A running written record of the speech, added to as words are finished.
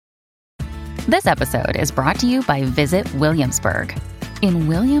This episode is brought to you by Visit Williamsburg. In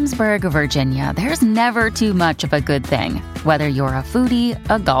Williamsburg, Virginia, there's never too much of a good thing. Whether you're a foodie,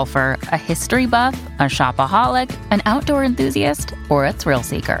 a golfer, a history buff, a shopaholic, an outdoor enthusiast, or a thrill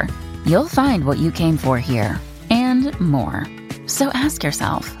seeker, you'll find what you came for here and more. So ask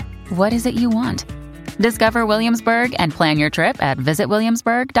yourself, what is it you want? Discover Williamsburg and plan your trip at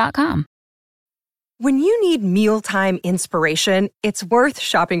visitwilliamsburg.com. When you need mealtime inspiration, it's worth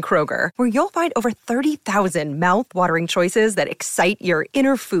shopping Kroger, where you'll find over 30,000 mouth-watering choices that excite your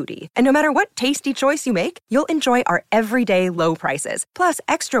inner foodie. And no matter what tasty choice you make, you'll enjoy our everyday low prices, plus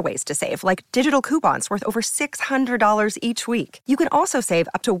extra ways to save, like digital coupons worth over $600 each week. You can also save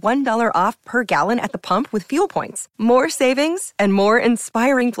up to $1 off per gallon at the pump with fuel points. More savings and more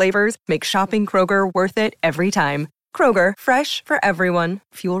inspiring flavors make shopping Kroger worth it every time. Kroger, fresh for everyone.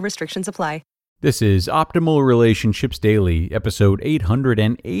 Fuel restrictions apply. This is Optimal Relationships Daily, episode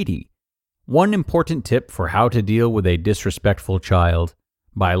 880. One important tip for how to deal with a disrespectful child,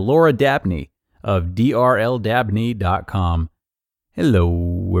 by Laura Dabney of drldabney.com.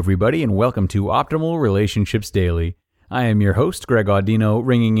 Hello, everybody, and welcome to Optimal Relationships Daily. I am your host, Greg Audino,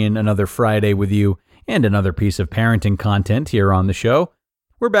 ringing in another Friday with you and another piece of parenting content here on the show.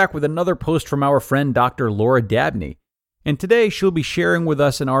 We're back with another post from our friend Dr. Laura Dabney. And today she'll be sharing with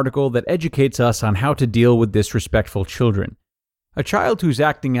us an article that educates us on how to deal with disrespectful children. A child who's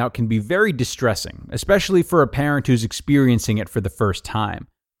acting out can be very distressing, especially for a parent who's experiencing it for the first time.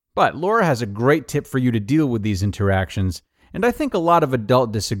 But Laura has a great tip for you to deal with these interactions, and I think a lot of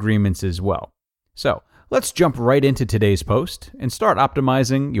adult disagreements as well. So let's jump right into today's post and start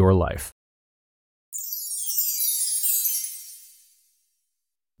optimizing your life.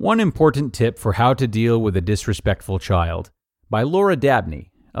 One important tip for how to deal with a disrespectful child, by Laura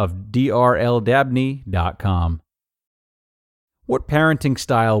Dabney of drldabney.com. What parenting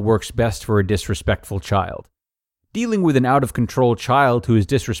style works best for a disrespectful child? Dealing with an out-of-control child who is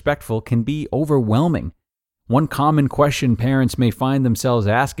disrespectful can be overwhelming. One common question parents may find themselves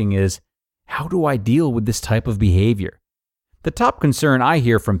asking is, how do I deal with this type of behavior? The top concern I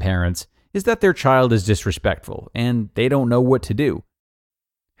hear from parents is that their child is disrespectful and they don't know what to do.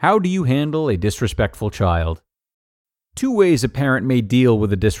 How do you handle a disrespectful child? Two ways a parent may deal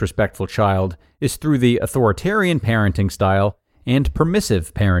with a disrespectful child is through the authoritarian parenting style and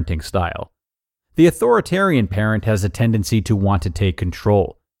permissive parenting style. The authoritarian parent has a tendency to want to take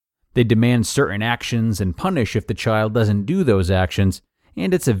control. They demand certain actions and punish if the child doesn't do those actions,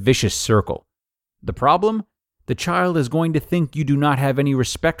 and it's a vicious circle. The problem? The child is going to think you do not have any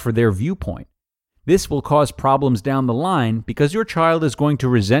respect for their viewpoint. This will cause problems down the line because your child is going to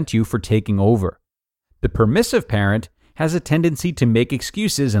resent you for taking over. The permissive parent has a tendency to make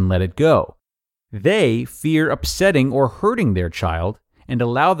excuses and let it go. They fear upsetting or hurting their child and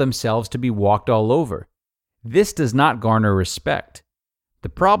allow themselves to be walked all over. This does not garner respect. The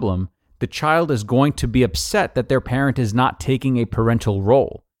problem, the child is going to be upset that their parent is not taking a parental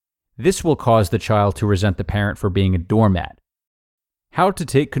role. This will cause the child to resent the parent for being a doormat. How to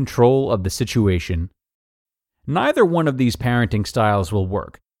take control of the situation. Neither one of these parenting styles will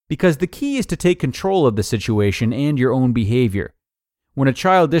work, because the key is to take control of the situation and your own behavior. When a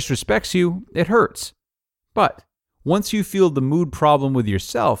child disrespects you, it hurts. But once you feel the mood problem with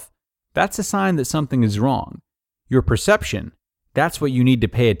yourself, that's a sign that something is wrong. Your perception, that's what you need to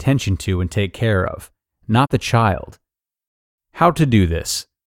pay attention to and take care of, not the child. How to do this.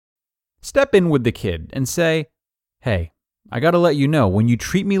 Step in with the kid and say, "Hey, I gotta let you know, when you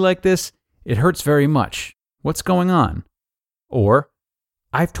treat me like this, it hurts very much. What's going on?" Or,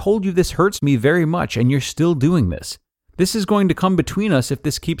 "I've told you this hurts me very much and you're still doing this. This is going to come between us if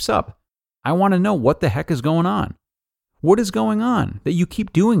this keeps up. I want to know what the heck is going on. What is going on that you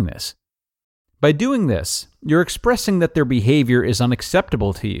keep doing this?" By doing this, you're expressing that their behavior is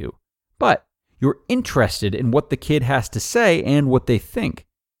unacceptable to you, but you're interested in what the kid has to say and what they think.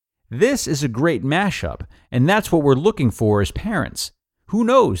 This is a great mashup, and that's what we're looking for as parents. Who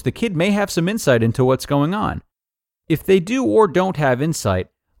knows, the kid may have some insight into what's going on. If they do or don't have insight,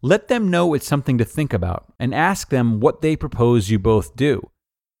 let them know it's something to think about and ask them what they propose you both do.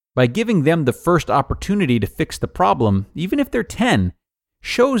 By giving them the first opportunity to fix the problem, even if they're 10,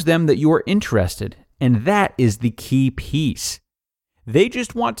 shows them that you're interested, and that is the key piece. They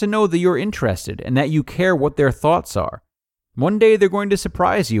just want to know that you're interested and that you care what their thoughts are. One day they're going to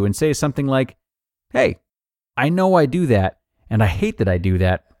surprise you and say something like, "Hey, I know I do that, and I hate that I do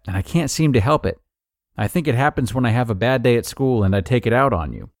that, and I can't seem to help it. I think it happens when I have a bad day at school and I take it out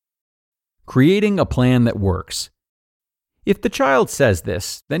on you." Creating a plan that works. If the child says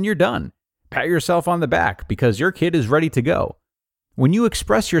this, then you're done. Pat yourself on the back because your kid is ready to go. When you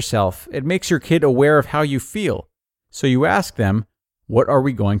express yourself, it makes your kid aware of how you feel. So you ask them, what are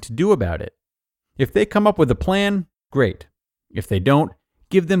we going to do about it? If they come up with a plan, great. If they don't,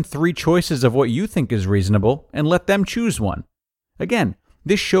 give them 3 choices of what you think is reasonable and let them choose one. Again,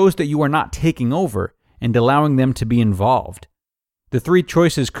 this shows that you are not taking over and allowing them to be involved. The 3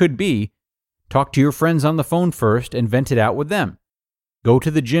 choices could be: talk to your friends on the phone first and vent it out with them. Go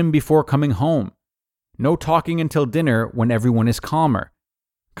to the gym before coming home. No talking until dinner when everyone is calmer.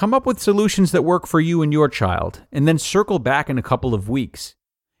 Come up with solutions that work for you and your child, and then circle back in a couple of weeks.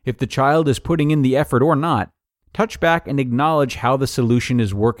 If the child is putting in the effort or not, touch back and acknowledge how the solution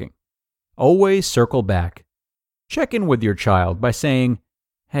is working. Always circle back. Check in with your child by saying,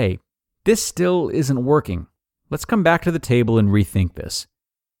 hey, this still isn't working. Let's come back to the table and rethink this.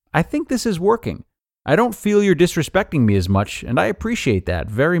 I think this is working. I don't feel you're disrespecting me as much, and I appreciate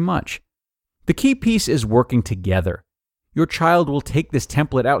that very much. The key piece is working together. Your child will take this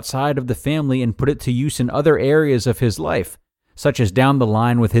template outside of the family and put it to use in other areas of his life, such as down the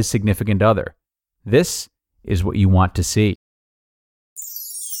line with his significant other. This is what you want to see.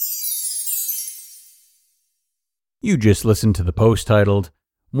 You just listened to the post titled,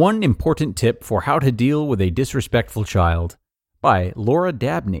 "One Important Tip for How to Deal with a Disrespectful Child" by Laura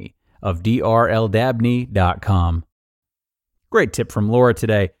Dabney of drldabney.com. Great tip from Laura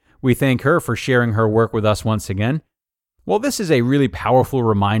today. We thank her for sharing her work with us once again. While this is a really powerful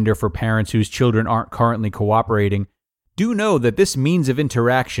reminder for parents whose children aren't currently cooperating, do know that this means of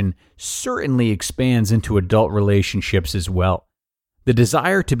interaction certainly expands into adult relationships as well. The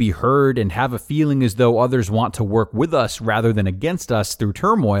desire to be heard and have a feeling as though others want to work with us rather than against us through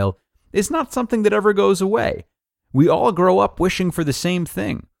turmoil is not something that ever goes away. We all grow up wishing for the same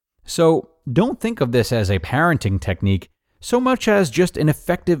thing. So don't think of this as a parenting technique so much as just an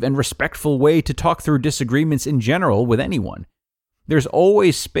effective and respectful way to talk through disagreements in general with anyone. There's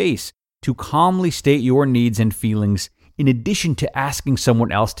always space to calmly state your needs and feelings in addition to asking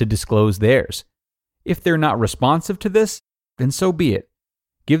someone else to disclose theirs. If they're not responsive to this, then so be it.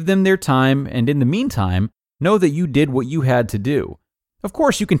 Give them their time, and in the meantime, know that you did what you had to do. Of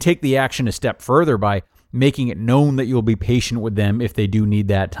course, you can take the action a step further by making it known that you'll be patient with them if they do need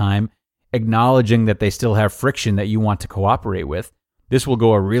that time, acknowledging that they still have friction that you want to cooperate with. This will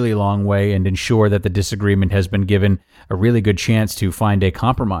go a really long way and ensure that the disagreement has been given a really good chance to find a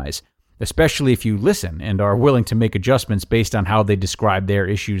compromise, especially if you listen and are willing to make adjustments based on how they describe their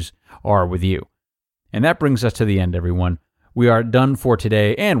issues are with you. And that brings us to the end, everyone. We are done for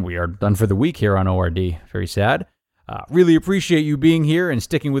today, and we are done for the week here on ORD. Very sad. Really appreciate you being here and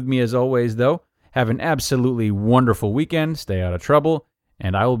sticking with me as always, though. Have an absolutely wonderful weekend. Stay out of trouble.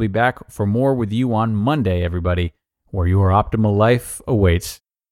 And I will be back for more with you on Monday, everybody, where your optimal life awaits.